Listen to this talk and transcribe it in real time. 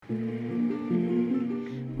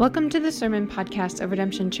Welcome to the Sermon Podcast of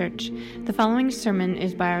Redemption Church. The following sermon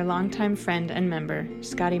is by our longtime friend and member,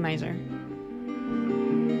 Scotty Miser.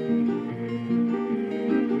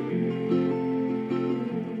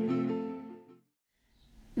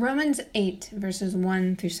 Romans 8, verses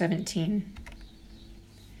 1 through 17.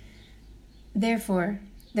 Therefore,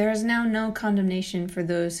 there is now no condemnation for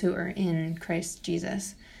those who are in Christ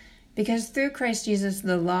Jesus, because through Christ Jesus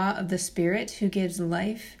the law of the Spirit who gives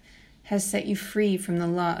life has set you free from the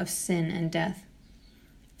law of sin and death.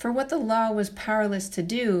 For what the law was powerless to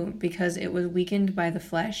do, because it was weakened by the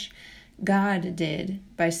flesh, God did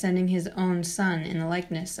by sending his own Son in the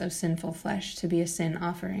likeness of sinful flesh to be a sin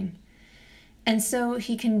offering. And so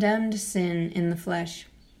he condemned sin in the flesh,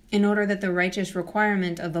 in order that the righteous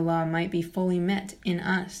requirement of the law might be fully met in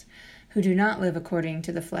us, who do not live according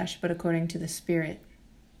to the flesh, but according to the Spirit.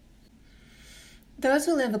 Those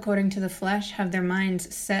who live according to the flesh have their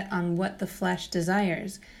minds set on what the flesh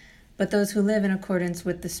desires, but those who live in accordance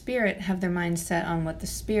with the Spirit have their minds set on what the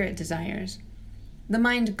Spirit desires. The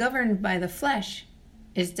mind governed by the flesh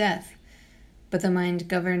is death, but the mind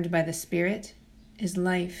governed by the Spirit is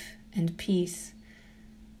life and peace.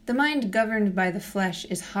 The mind governed by the flesh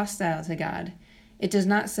is hostile to God. It does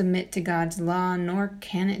not submit to God's law, nor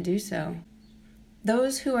can it do so.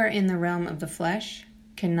 Those who are in the realm of the flesh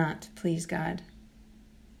cannot please God.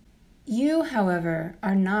 You, however,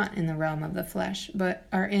 are not in the realm of the flesh, but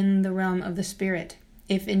are in the realm of the Spirit,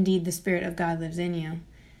 if indeed the Spirit of God lives in you.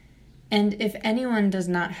 And if anyone does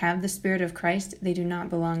not have the Spirit of Christ, they do not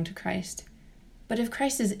belong to Christ. But if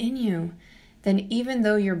Christ is in you, then even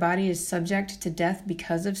though your body is subject to death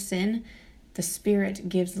because of sin, the Spirit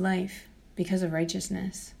gives life because of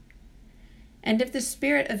righteousness. And if the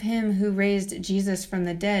Spirit of him who raised Jesus from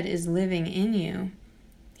the dead is living in you,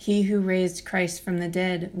 he who raised Christ from the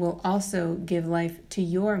dead will also give life to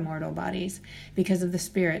your mortal bodies because of the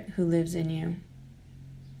Spirit who lives in you.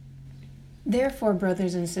 Therefore,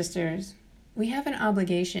 brothers and sisters, we have an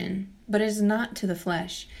obligation, but it is not to the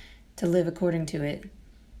flesh, to live according to it.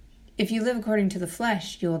 If you live according to the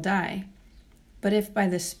flesh, you will die. But if by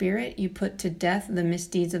the Spirit you put to death the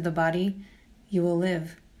misdeeds of the body, you will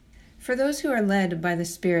live. For those who are led by the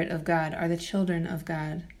Spirit of God are the children of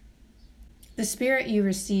God. The Spirit you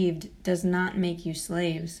received does not make you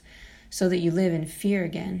slaves, so that you live in fear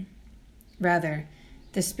again. Rather,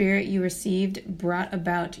 the Spirit you received brought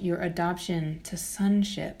about your adoption to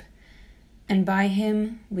sonship, and by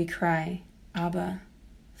him we cry, Abba,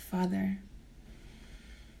 Father.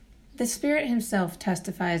 The Spirit himself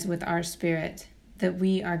testifies with our spirit that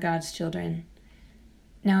we are God's children.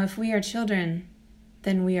 Now if we are children,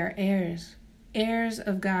 then we are heirs, heirs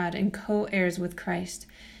of God and co-heirs with Christ,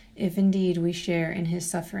 if indeed we share in his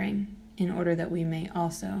suffering, in order that we may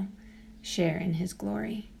also share in his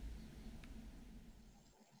glory.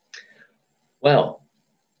 Well,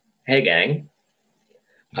 hey gang.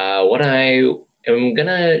 What I am going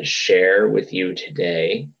to share with you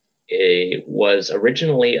today was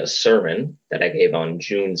originally a sermon that I gave on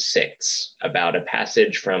June 6th about a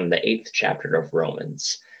passage from the 8th chapter of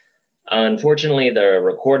Romans. Unfortunately, the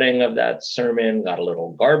recording of that sermon got a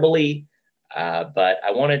little garbly, but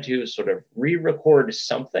I wanted to sort of re-record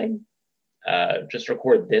something, just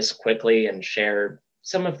record this quickly and share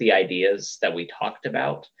some of the ideas that we talked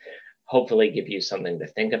about, hopefully give you something to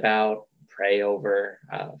think about, pray over,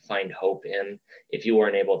 find hope in, if you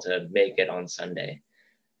weren't able to make it on Sunday.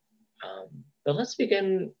 But let's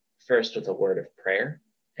begin first with a word of prayer,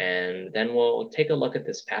 and then we'll take a look at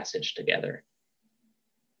this passage together.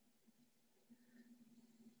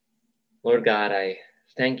 Lord God, I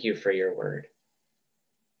thank you for your word.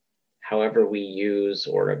 However we use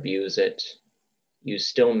or abuse it, you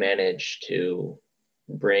still manage to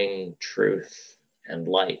bring truth and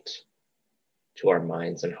light to our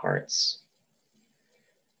minds and hearts.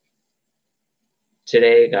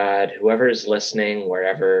 Today, God, whoever is listening,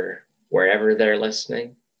 wherever they're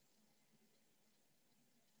listening,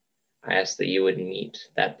 I ask that you would meet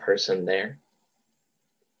that person there.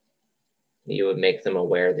 You would make them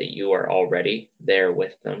aware that you are already there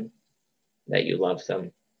with them, that you love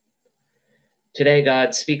them. Today,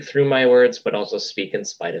 God, speak through my words, but also speak in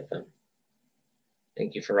spite of them.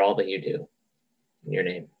 Thank you for all that you do. In your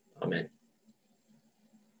name, amen.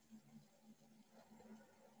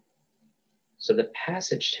 So the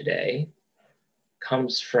passage today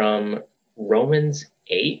comes from Romans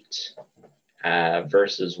 8,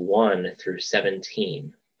 verses 1 through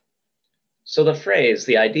 17. So the phrase,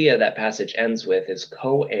 the idea that passage ends with is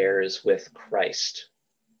co-heirs with Christ,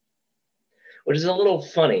 which is a little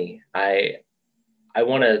funny. I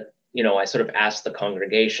want to I sort of asked the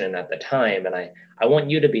congregation at the time, and I want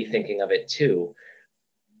you to be thinking of it too.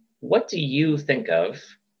 What do you think of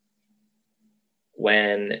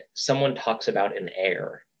when someone talks about an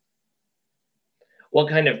heir? What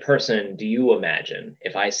kind of person do you imagine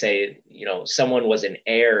if I say, someone was an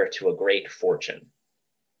heir to a great fortune?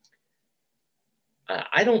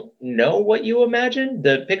 I don't know what you imagine.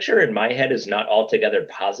 The picture in my head is not altogether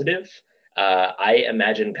positive. I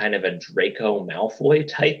imagine kind of a Draco Malfoy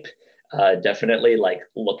type, definitely like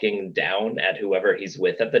looking down at whoever he's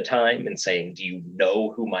with at the time and saying, "Do you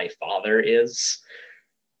know who my father is?"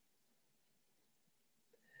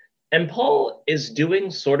 And Paul is doing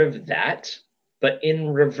sort of that, but in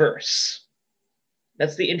reverse.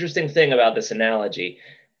 That's the interesting thing about this analogy.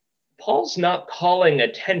 Paul's not calling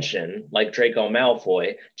attention, like Draco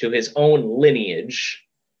Malfoy, to his own lineage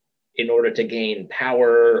in order to gain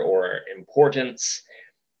power or importance.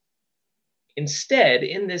 Instead,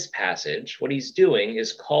 in this passage, what he's doing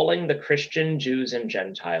is calling the Christian Jews and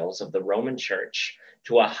Gentiles of the Roman Church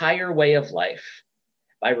to a higher way of life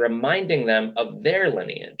by reminding them of their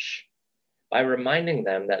lineage, by reminding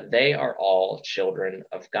them that they are all children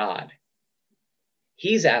of God.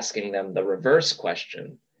 He's asking them the reverse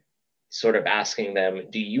question, sort of asking them,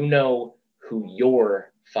 do you know who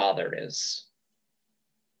your father is?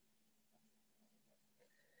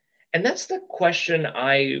 And that's the question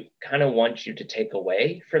I kind of want you to take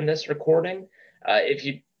away from this recording. If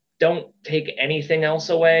you don't take anything else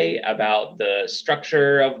away about the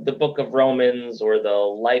structure of the book of Romans or the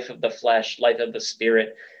life of the flesh, life of the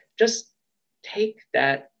spirit, just take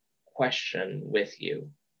that question with you.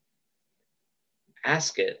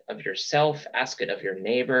 Ask it of yourself, ask it of your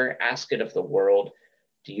neighbor, ask it of the world.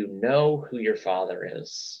 Do you know who your father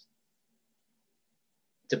is?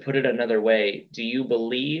 To put it another way, do you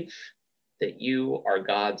believe that you are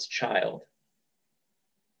God's child?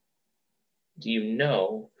 Do you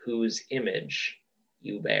know whose image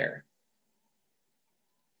you bear?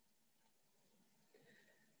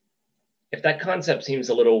 If that concept seems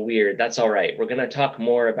a little weird, that's all right. We're going to talk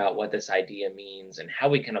more about what this idea means and how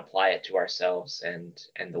we can apply it to ourselves and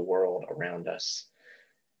the world around us.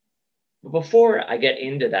 But before I get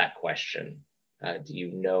into that question, do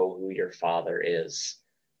you know who your father is?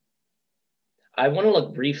 I want to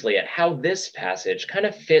look briefly at how this passage kind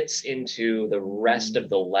of fits into the rest of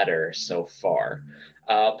the letter so far.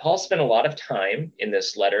 Paul spent a lot of time in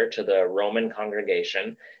this letter to the Roman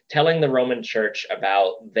congregation telling the Roman church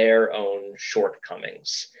about their own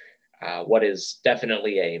shortcomings. What is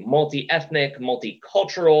definitely a multi-ethnic,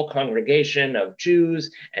 multicultural congregation of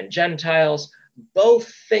Jews and Gentiles,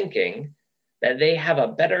 both thinking that they have a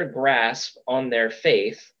better grasp on their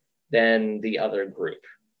faith than the other group.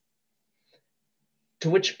 To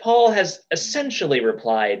which Paul has essentially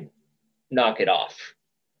replied, knock it off.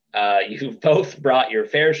 You've both brought your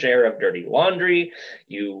fair share of dirty laundry.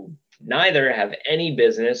 You neither have any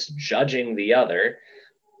business judging the other.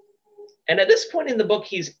 And at this point in the book,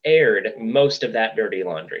 he's aired most of that dirty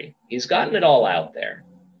laundry. He's gotten it all out there.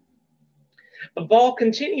 But Paul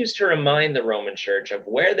continues to remind the Roman church of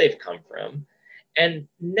where they've come from. And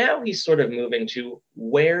now he's sort of moving to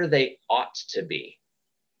where they ought to be.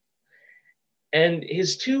 And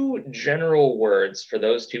his two general words for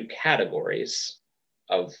those two categories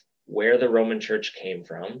of where the Roman church came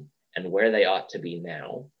from and where they ought to be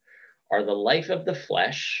now are the life of the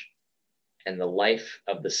flesh and the life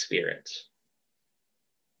of the spirit.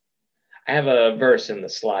 I have a verse in the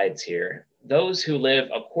slides here. Those who live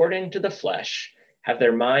according to the flesh have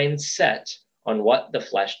their minds set on what the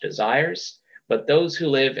flesh desires, but those who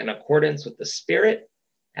live in accordance with the spirit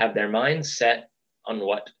have their minds set on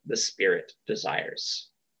what the Spirit desires.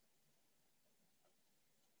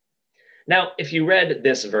 Now, if you read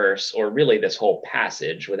this verse, or really this whole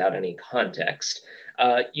passage without any context,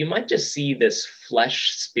 you might just see this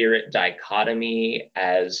flesh-spirit dichotomy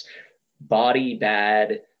as body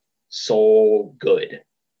bad, soul good,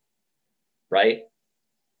 right?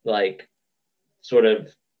 Like, sort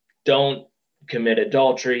of, don't commit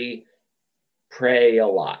adultery, pray a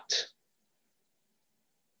lot.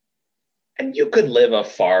 And you could live a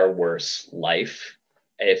far worse life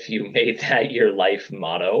if you made that your life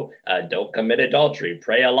motto. Don't commit adultery,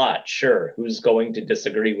 pray a lot. Sure, who's going to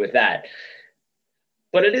disagree with that?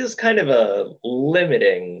 But it is kind of a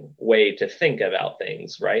limiting way to think about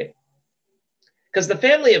things, right? Because the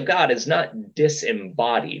family of God is not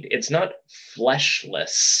disembodied. It's not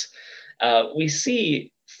fleshless. We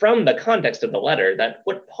see from the context of the letter that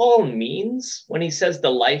what Paul means when he says the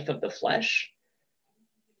life of the flesh,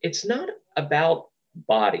 it's not about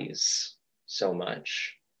bodies so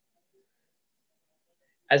much.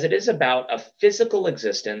 as it is about a physical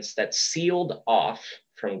existence that's sealed off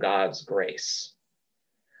from God's grace.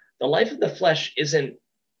 The life of the flesh isn't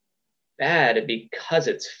bad because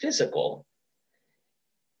it's physical.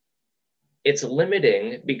 It's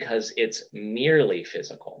limiting because it's merely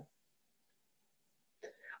physical.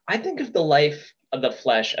 I think of the life of the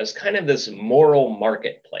flesh as kind of this moral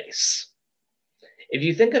marketplace. If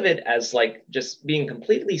you think of it as like just being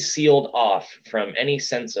completely sealed off from any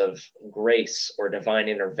sense of grace or divine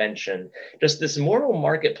intervention, just this moral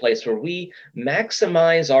marketplace where we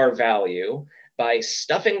maximize our value by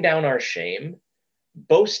stuffing down our shame,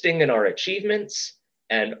 boasting in our achievements,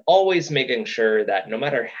 and always making sure that no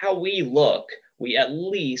matter how we look, we at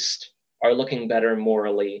least are looking better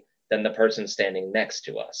morally than the person standing next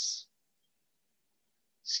to us.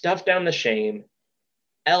 Stuff down the shame,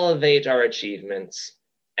 elevate our achievements,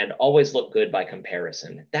 and always look good by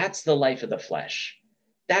comparison. That's the life of the flesh.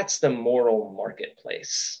 That's the moral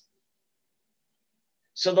marketplace.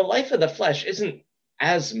 So the life of the flesh isn't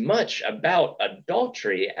as much about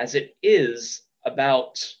adultery as it is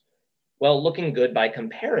about, well, looking good by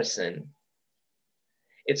comparison.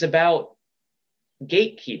 It's about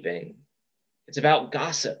gatekeeping. It's about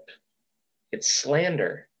gossip. It's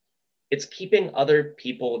slander. It's keeping other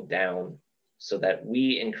people down so that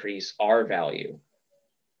we increase our value.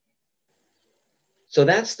 So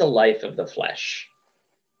that's the life of the flesh.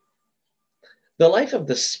 The life of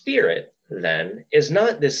the spirit, then, is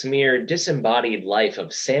not this mere disembodied life of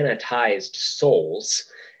sanitized souls.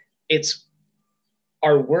 It's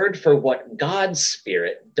our word for what God's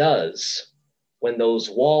Spirit does when those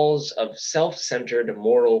walls of self-centered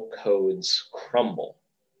moral codes crumble.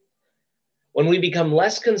 When we become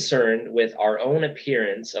less concerned with our own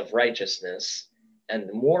appearance of righteousness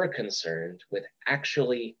and more concerned with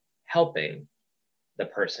actually helping the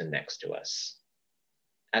person next to us,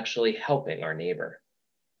 actually helping our neighbor.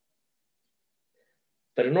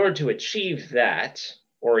 But in order to achieve that,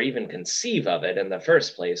 or even conceive of it in the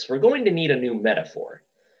first place, we're going to need a new metaphor.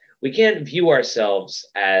 We can't view ourselves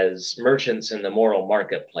as merchants in the moral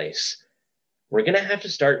marketplace. We're going to have to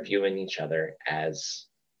start viewing each other as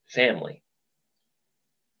family.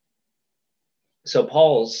 So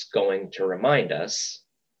Paul's going to remind us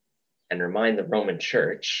and remind the Roman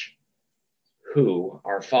Church who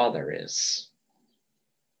our Father is.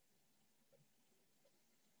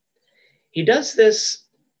 He does this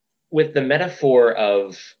with the metaphor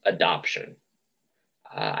of adoption.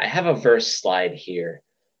 I have a verse slide here.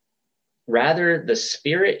 Rather, the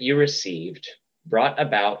Spirit you received brought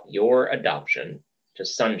about your adoption to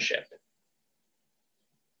sonship.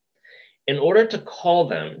 In order to call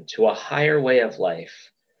them to a higher way of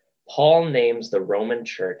life, Paul names the Roman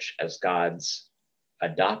Church as God's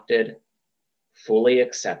adopted, fully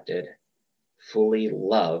accepted, fully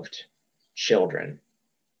loved children.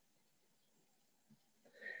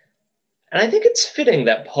 And I think it's fitting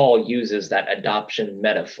that Paul uses that adoption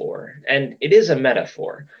metaphor, and it is a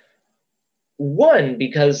metaphor. One,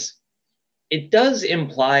 because it does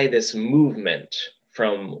imply this movement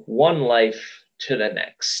from one life to the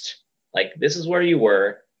next. Like, this is where you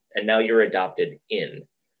were, and now you're adopted in.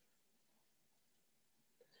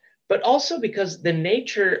 But also because the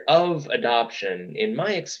nature of adoption, in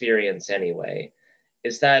my experience anyway,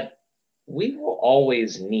 is that we will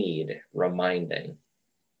always need reminding.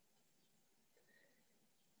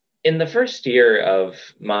 In the first year of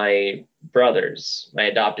my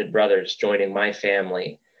adopted brothers joining my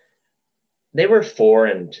family, they were 4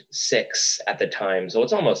 and 6 at the time, so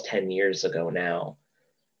it's almost 10 years ago now.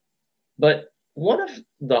 But one of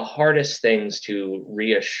the hardest things to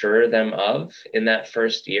reassure them of in that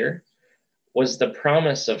first year was the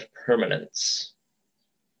promise of permanence.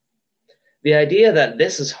 The idea that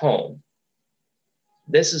this is home,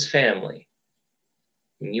 this is family,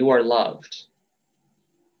 and you are loved.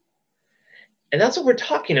 And that's what we're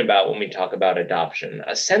talking about when we talk about adoption,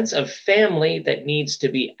 a sense of family that needs to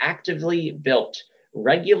be actively built,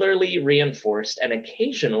 regularly reinforced, and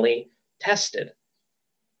occasionally tested.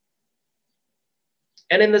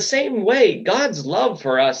 And in the same way, God's love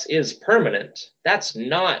for us is permanent. That's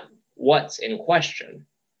not what's in question.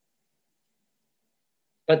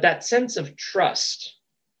 But that sense of trust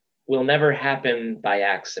will never happen by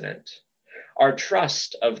accident. Our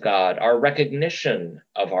trust of God, our recognition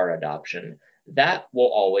of our adoption, that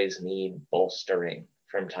will always need bolstering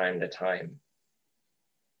from time to time.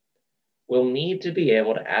 We'll need to be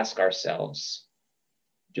able to ask ourselves,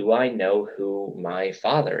 do I know who my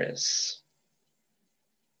Father is?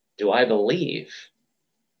 Do I believe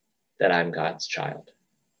that I'm God's child?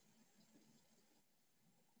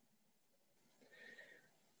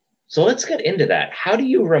 So let's get into that. How do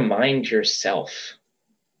you remind yourself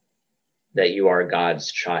that you are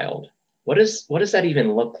God's child? What does that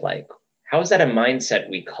even look like? How is that a mindset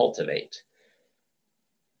we cultivate?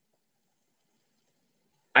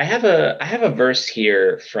 I have a verse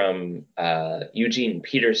here from Eugene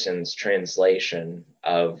Peterson's translation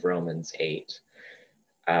of Romans 8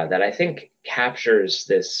 that I think captures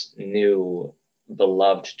this new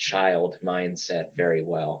beloved child mindset very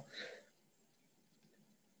well.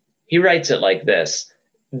 He writes it like this: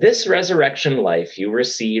 "This resurrection life you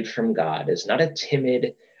received from God is not a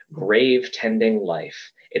timid, grave-tending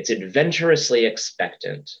life. It's adventurously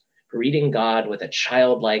expectant, greeting God with a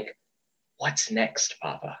childlike, 'What's next,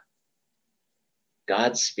 Papa?'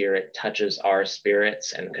 God's Spirit touches our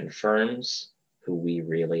spirits and confirms who we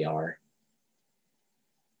really are."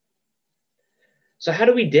 So how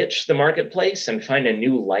do we ditch the marketplace and find a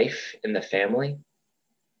new life in the family?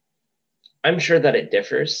 I'm sure that it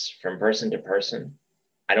differs from person to person.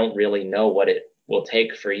 I don't really know what it will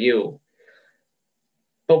take for you.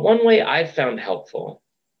 But one way I've found helpful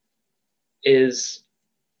is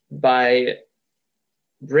by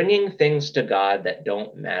bringing things to God that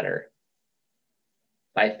don't matter,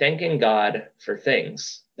 by thanking God for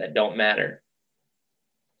things that don't matter.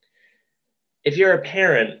 If you're a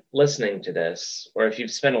parent listening to this, or if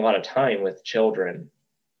you've spent a lot of time with children,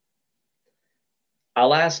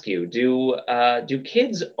 I'll ask you, do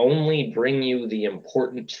kids only bring you the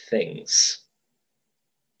important things?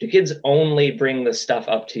 Do kids only bring the stuff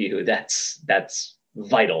up to you that's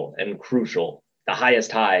vital and crucial, the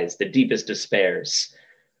highest highs, the deepest despairs?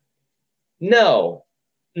 No.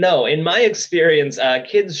 In my experience,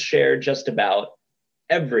 kids share just about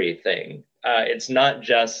everything. It's not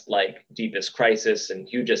just like deepest crisis and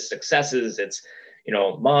hugest successes. It's,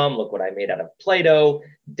 Mom, look what I made out of Play-Doh.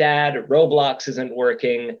 Dad, Roblox isn't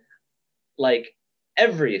working. Like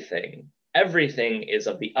everything is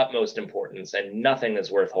of the utmost importance and nothing is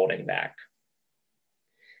worth holding back.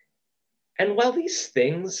 And while these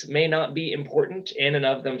things may not be important in and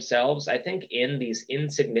of themselves, I think in these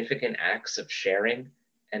insignificant acts of sharing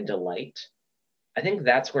and delight, I think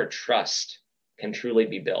that's where trust can truly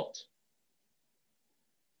be built.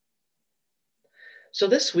 So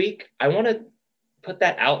this week, I want to put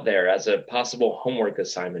that out there as a possible homework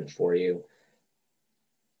assignment for you.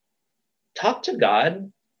 Talk to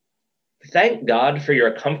God. Thank God for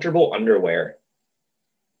your comfortable underwear.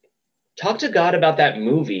 Talk to God about that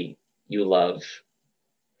movie you love.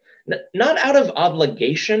 Not out of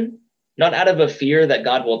obligation, not out of a fear that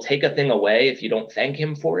God will take a thing away if you don't thank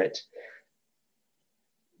him for it,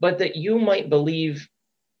 but that you might believe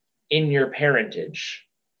in your parentage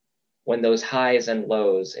when those highs and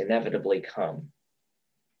lows inevitably come.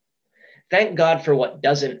 Thank God for what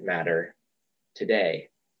doesn't matter today,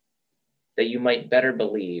 that you might better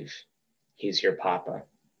believe he's your papa.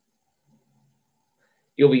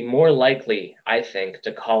 You'll be more likely, I think,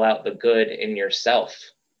 to call out the good in yourself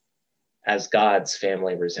as God's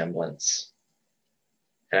family resemblance.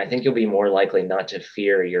 And I think you'll be more likely not to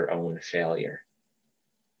fear your own failure.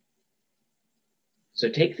 So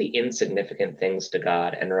take the insignificant things to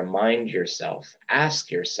God and remind yourself,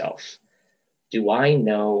 ask yourself, do I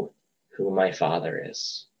know who my Father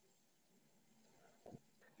is?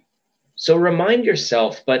 So remind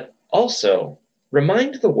yourself, but also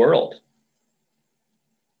remind the world.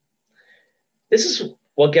 This is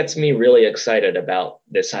what gets me really excited about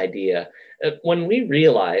this idea. When we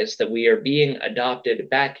realize that we are being adopted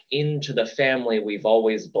back into the family we've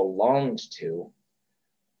always belonged to,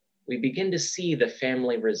 we begin to see the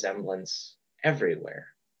family resemblance everywhere.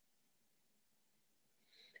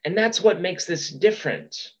 And that's what makes this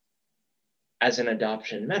different as an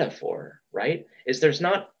adoption metaphor, right? Is there's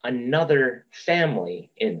not another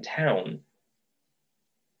family in town.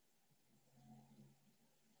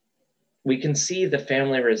 We can see the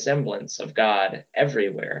family resemblance of God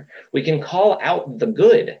everywhere. We can call out the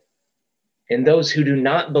good in those who do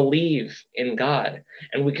not believe in God,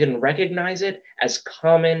 and we can recognize it as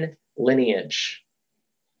common lineage.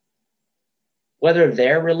 Whether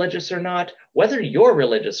they're religious or not, whether you're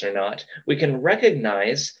religious or not, we can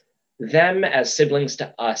recognize them as siblings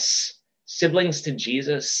to us, siblings to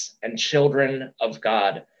Jesus, and children of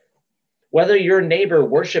God. Whether your neighbor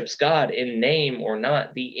worships God in name or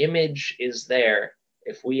not, the image is there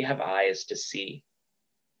if we have eyes to see.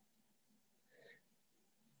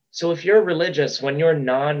 So if you're religious, when your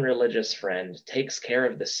non-religious friend takes care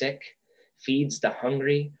of the sick, feeds the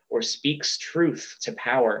hungry, or speaks truth to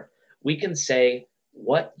power, we can say,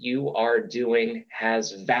 what you are doing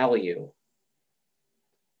has value.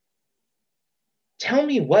 Tell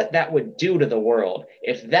me what that would do to the world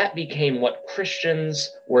if that became what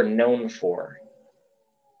Christians were known for.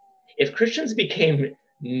 If Christians became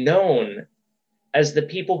known as the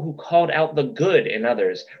people who called out the good in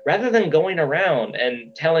others, rather than going around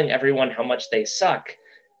and telling everyone how much they suck,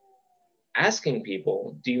 asking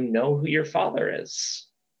people, do you know who your Father is?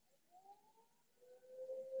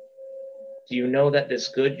 Do you know that this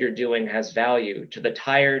good you're doing has value to the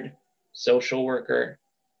tired social worker,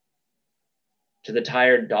 to the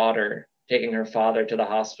tired daughter taking her father to the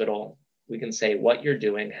hospital? We can say what you're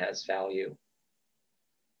doing has value.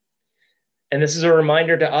 And this is a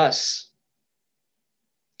reminder to us.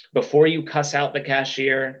 Before you cuss out the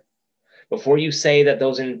cashier, before you say that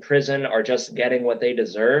those in prison are just getting what they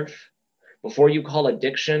deserve, before you call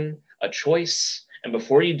addiction a choice, and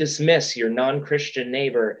before you dismiss your non-Christian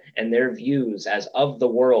neighbor and their views as of the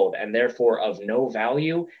world and therefore of no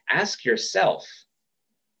value, ask yourself,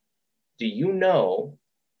 do you know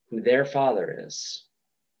who their Father is?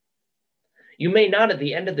 You may not at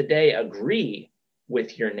the end of the day agree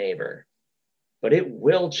with your neighbor, but it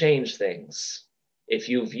will change things if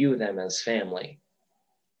you view them as family.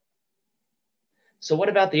 So what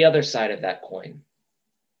about the other side of that coin?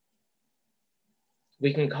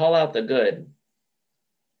 We can call out the good,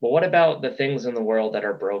 but what about the things in the world that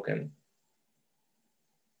are broken?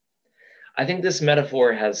 I think this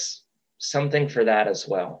metaphor has something for that as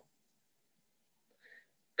well.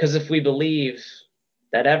 Because if we believe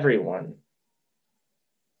that everyone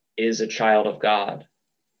is a child of God,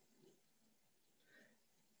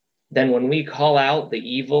 then when we call out the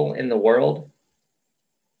evil in the world,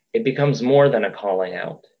 it becomes more than a calling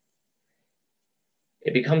out.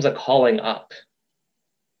 It becomes a calling up.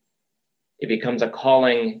 It becomes a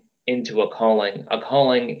calling into a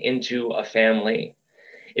calling into a family.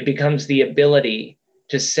 It becomes the ability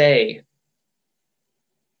to say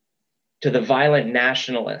to the violent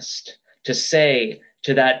nationalist, to say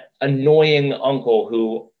to that annoying uncle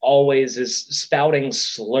who always is spouting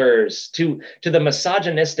slurs, to the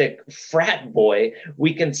misogynistic frat boy,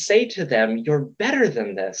 we can say to them, you're better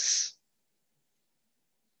than this.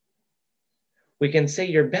 We can say,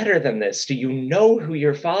 you're better than this. Do you know who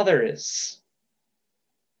your Father is?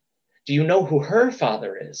 Do you know who her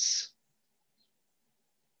Father is?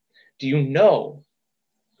 Do you know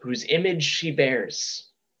whose image she bears?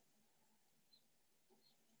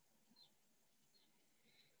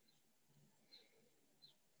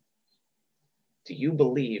 Do you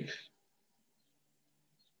believe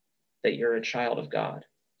that you're a child of God?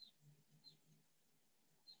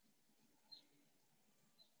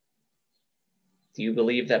 Do you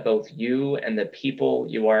believe that both you and the people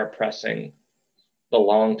you are oppressing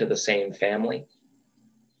belong to the same family?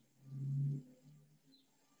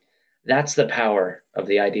 That's the power of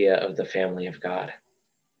the idea of the family of God.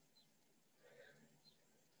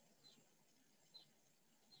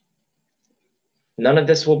 None of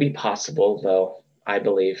this will be possible, though, I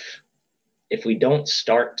believe, if we don't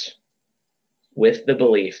start with the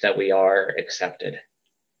belief that we are accepted.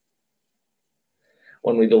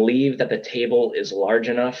 When we believe that the table is large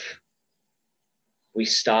enough, we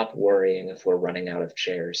stop worrying if we're running out of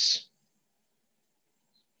chairs.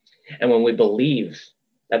 And when we believe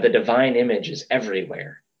that the divine image is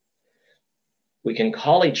everywhere, we can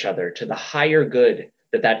call each other to the higher good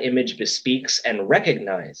that that image bespeaks and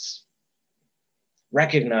recognize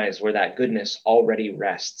where that goodness already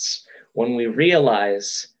rests. When we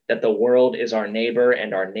realize that the world is our neighbor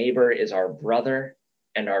and our neighbor is our brother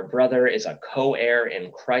and our brother is a co-heir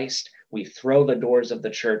in Christ, we throw the doors of the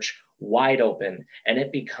church wide open, and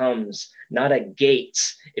it becomes not a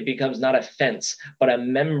gate, it becomes not a fence, but a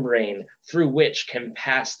membrane through which can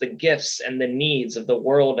pass the gifts and the needs of the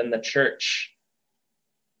world and the church.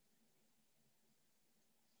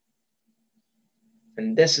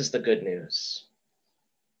 And this is the good news.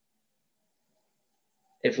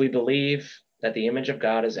 If we believe that the image of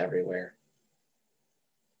God is everywhere,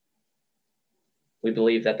 we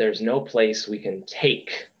believe that there's no place we can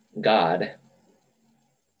take God.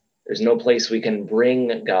 There's no place we can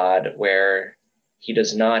bring God where he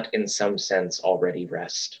does not, in some sense, already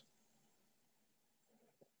rest.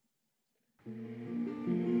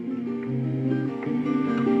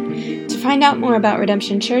 To find out more about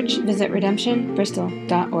Redemption Church, visit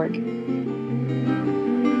redemptionbristol.org.